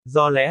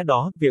Do lẽ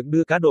đó, việc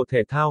đưa cá độ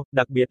thể thao,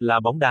 đặc biệt là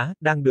bóng đá,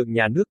 đang được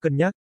nhà nước cân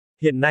nhắc.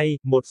 Hiện nay,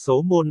 một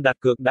số môn đặt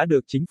cược đã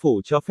được chính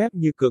phủ cho phép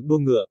như cược đua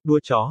ngựa, đua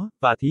chó,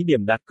 và thí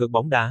điểm đặt cược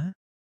bóng đá.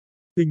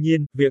 Tuy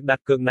nhiên, việc đặt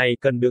cược này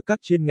cần được các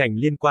chuyên ngành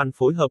liên quan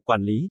phối hợp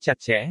quản lý chặt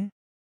chẽ.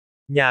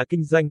 Nhà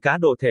kinh doanh cá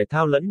độ thể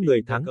thao lẫn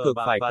người thắng cược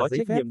phải có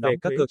trách nhiệm về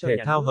các cược thể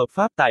thao hợp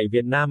pháp tại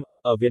Việt Nam.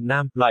 Ở Việt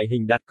Nam, loại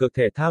hình đặt cược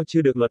thể thao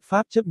chưa được luật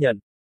pháp chấp nhận.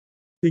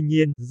 Tuy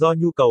nhiên, do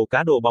nhu cầu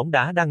cá độ bóng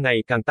đá đang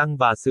ngày càng tăng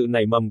và sự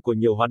nảy mầm của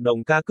nhiều hoạt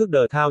động cá cược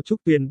đờ thao trúc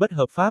tuyên bất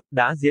hợp pháp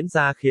đã diễn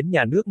ra khiến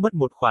nhà nước mất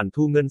một khoản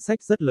thu ngân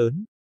sách rất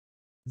lớn.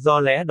 Do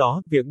lẽ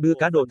đó, việc đưa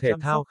cá độ thể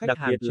thao, đặc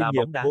biệt là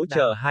bóng đá, hỗ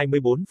trợ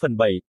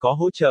 24/7, có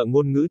hỗ trợ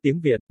ngôn ngữ tiếng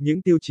Việt,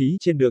 những tiêu chí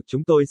trên được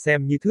chúng tôi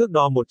xem như thước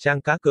đo một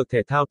trang cá cược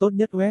thể thao tốt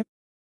nhất web.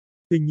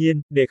 Tuy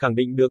nhiên, để khẳng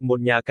định được một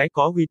nhà cái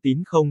có uy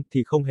tín không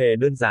thì không hề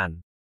đơn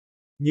giản.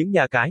 Những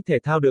nhà cái thể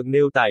thao được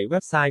nêu tại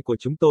website của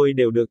chúng tôi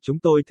đều được chúng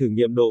tôi thử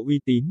nghiệm độ uy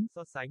tín,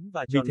 so sánh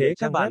và vì thế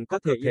các bạn có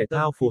thể thể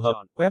thao phù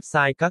hợp.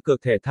 Website cá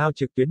cược thể thao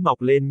trực tuyến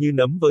mọc lên như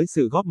nấm với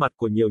sự góp mặt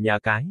của nhiều nhà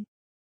cái.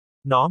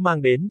 Nó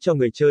mang đến cho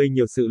người chơi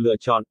nhiều sự lựa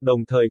chọn,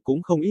 đồng thời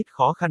cũng không ít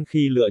khó khăn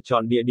khi lựa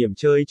chọn địa điểm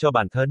chơi cho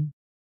bản thân.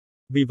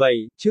 Vì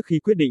vậy, trước khi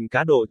quyết định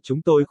cá độ,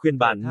 chúng tôi khuyên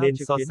bạn nên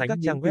so sánh các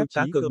trang web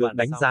cá cược được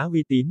đánh giá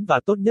uy tín và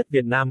tốt nhất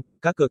Việt Nam.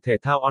 Cá cược thể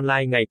thao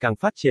online ngày càng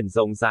phát triển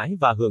rộng rãi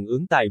và hưởng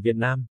ứng tại Việt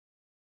Nam.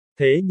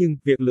 Thế nhưng,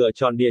 việc lựa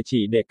chọn địa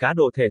chỉ để cá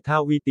độ thể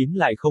thao uy tín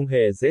lại không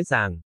hề dễ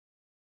dàng.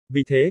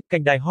 Vì thế,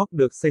 kênh Đài Hawk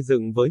được xây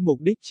dựng với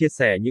mục đích chia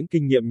sẻ những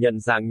kinh nghiệm nhận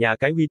dạng nhà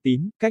cái uy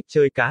tín, cách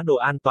chơi cá độ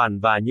an toàn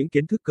và những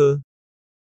kiến thức cơ